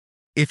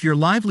If your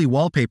Lively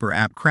Wallpaper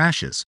app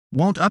crashes,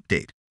 won't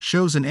update,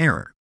 shows an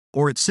error,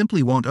 or it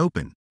simply won't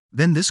open,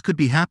 then this could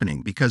be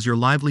happening because your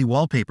Lively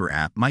Wallpaper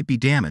app might be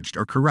damaged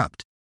or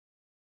corrupt.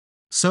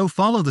 So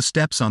follow the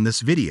steps on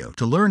this video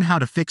to learn how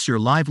to fix your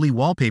Lively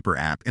Wallpaper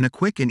app in a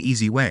quick and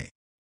easy way.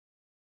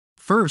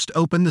 First,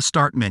 open the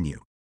Start menu.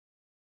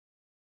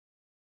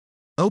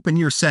 Open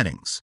your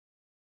settings.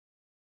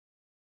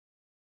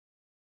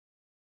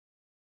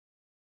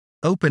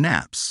 Open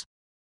Apps.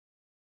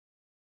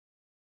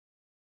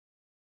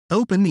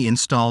 Open the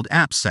Installed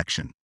Apps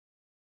section.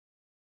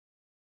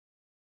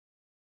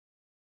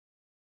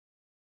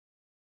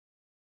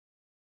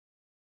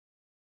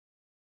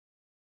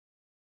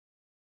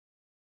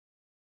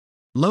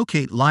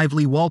 Locate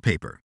Lively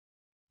Wallpaper.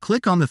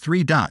 Click on the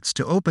three dots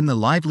to open the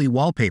Lively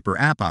Wallpaper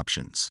app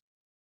options.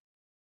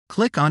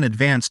 Click on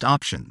Advanced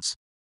Options.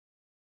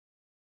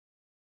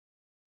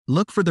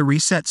 Look for the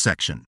Reset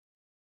section.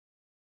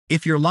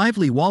 If your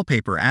Lively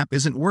Wallpaper app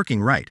isn't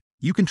working right,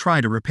 you can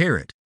try to repair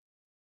it.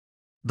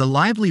 The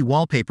Lively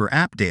Wallpaper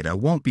app data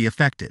won't be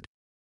affected.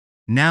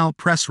 Now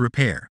press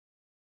Repair.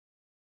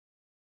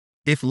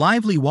 If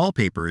Lively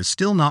Wallpaper is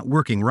still not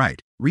working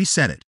right,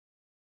 reset it.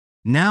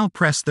 Now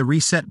press the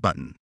Reset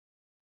button.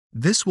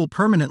 This will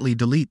permanently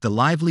delete the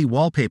Lively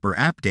Wallpaper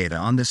app data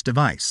on this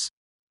device,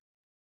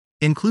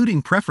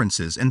 including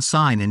preferences and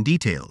sign-in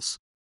details.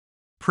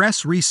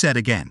 Press Reset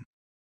again.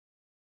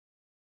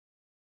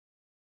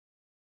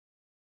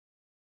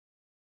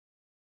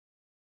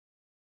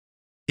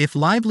 If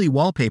Lively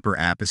Wallpaper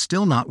app is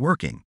still not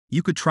working,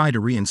 you could try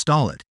to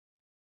reinstall it.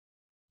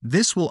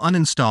 This will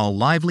uninstall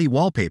Lively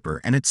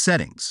Wallpaper and its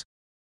settings.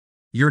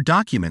 Your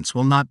documents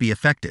will not be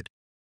affected.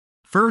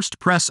 First,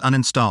 press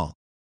Uninstall.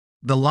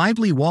 The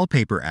Lively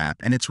Wallpaper app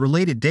and its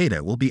related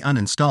data will be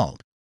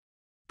uninstalled.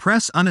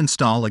 Press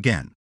Uninstall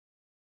again.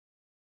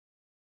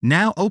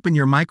 Now open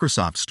your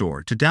Microsoft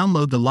Store to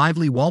download the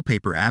Lively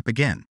Wallpaper app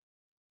again.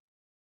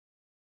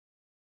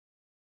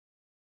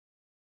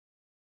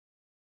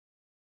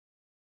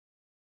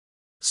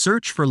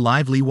 Search for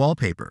Lively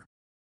Wallpaper.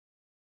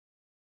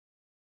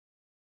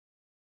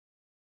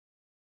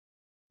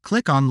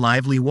 Click on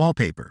Lively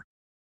Wallpaper.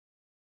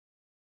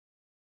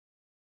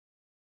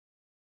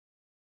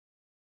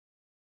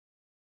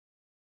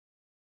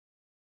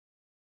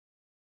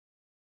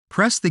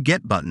 Press the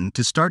Get button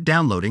to start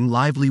downloading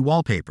Lively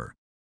Wallpaper.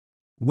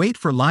 Wait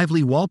for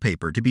Lively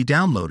Wallpaper to be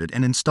downloaded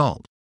and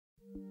installed.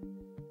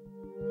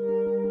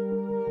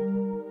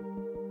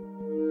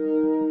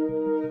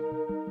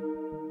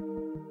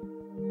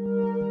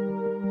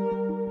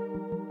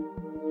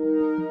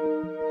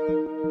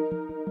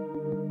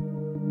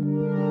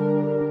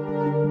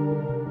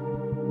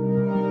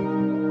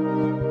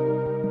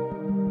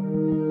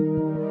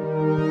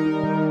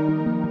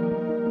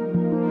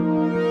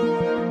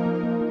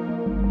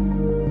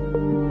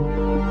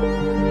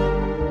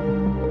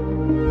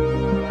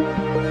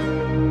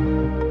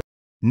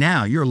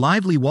 Now your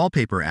Lively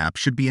Wallpaper app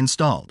should be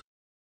installed.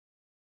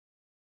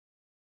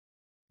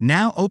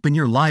 Now open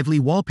your Lively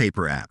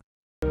Wallpaper app.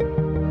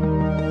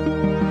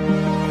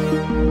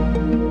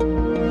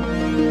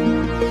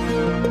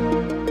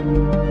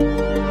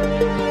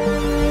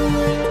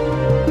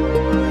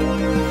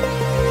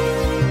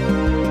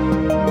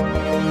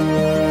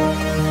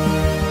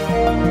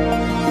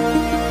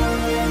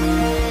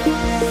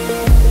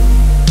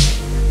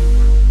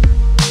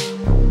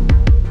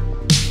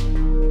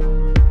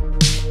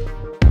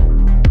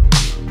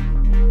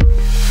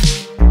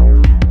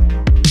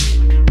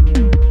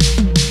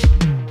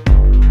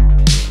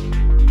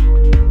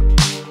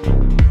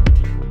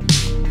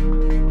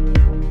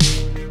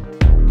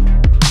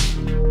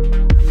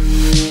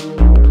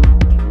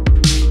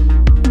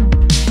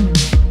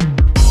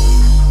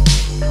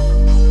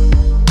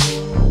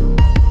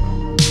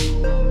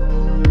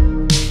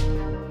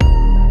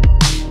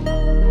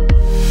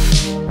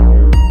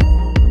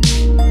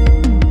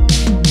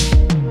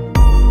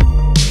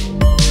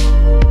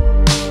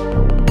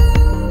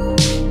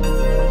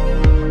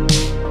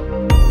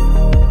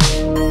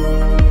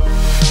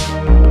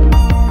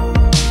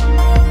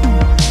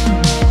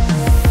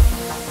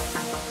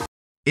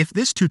 If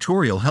this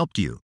tutorial helped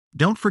you,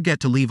 don't forget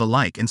to leave a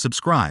like and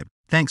subscribe.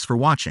 Thanks for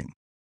watching.